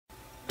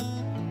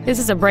This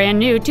is a brand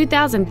new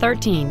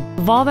 2013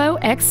 Volvo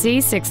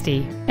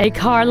XC60, a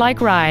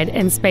car-like ride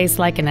and space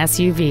like an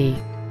SUV.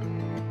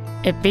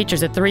 It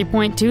features a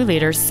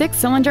 3.2-liter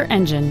six-cylinder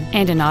engine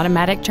and an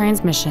automatic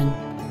transmission.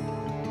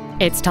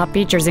 Its top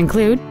features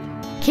include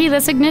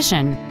keyless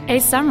ignition, a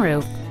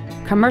sunroof,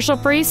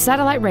 commercial-free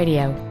satellite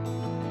radio,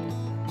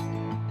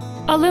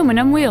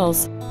 aluminum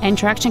wheels, and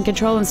traction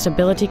control and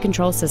stability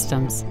control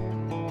systems.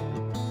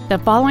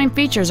 The following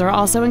features are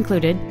also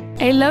included: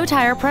 a low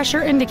tire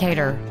pressure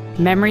indicator,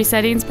 memory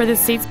settings for the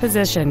seat's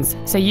positions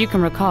so you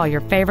can recall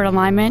your favorite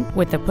alignment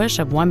with the push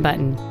of one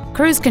button,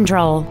 cruise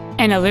control,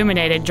 an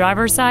illuminated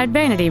driver's side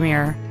vanity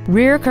mirror,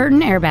 rear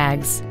curtain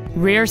airbags,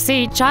 rear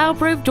seat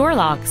child-proof door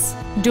locks,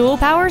 dual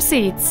power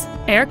seats,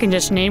 air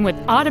conditioning with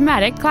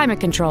automatic climate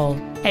control,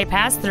 a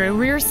pass-through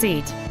rear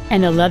seat,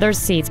 and the leather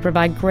seats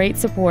provide great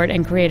support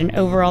and create an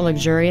overall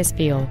luxurious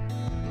feel.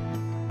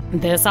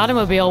 This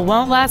automobile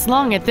won't last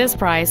long at this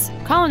price.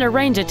 Call and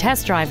arrange a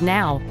test drive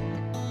now.